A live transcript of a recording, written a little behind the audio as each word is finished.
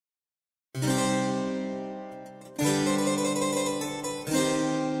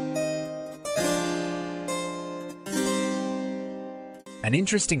An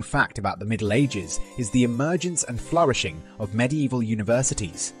interesting fact about the Middle Ages is the emergence and flourishing of medieval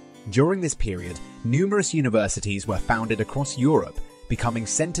universities. During this period, numerous universities were founded across Europe, becoming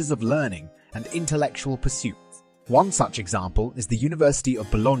centers of learning and intellectual pursuits. One such example is the University of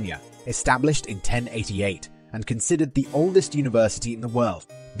Bologna, established in 1088 and considered the oldest university in the world.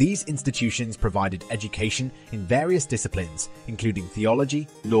 These institutions provided education in various disciplines, including theology,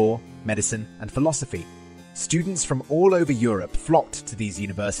 law, medicine, and philosophy. Students from all over Europe flocked to these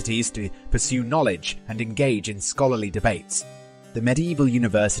universities to pursue knowledge and engage in scholarly debates. The medieval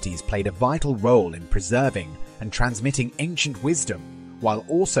universities played a vital role in preserving and transmitting ancient wisdom, while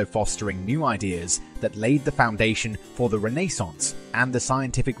also fostering new ideas that laid the foundation for the Renaissance and the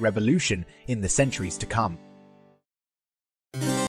scientific revolution in the centuries to come.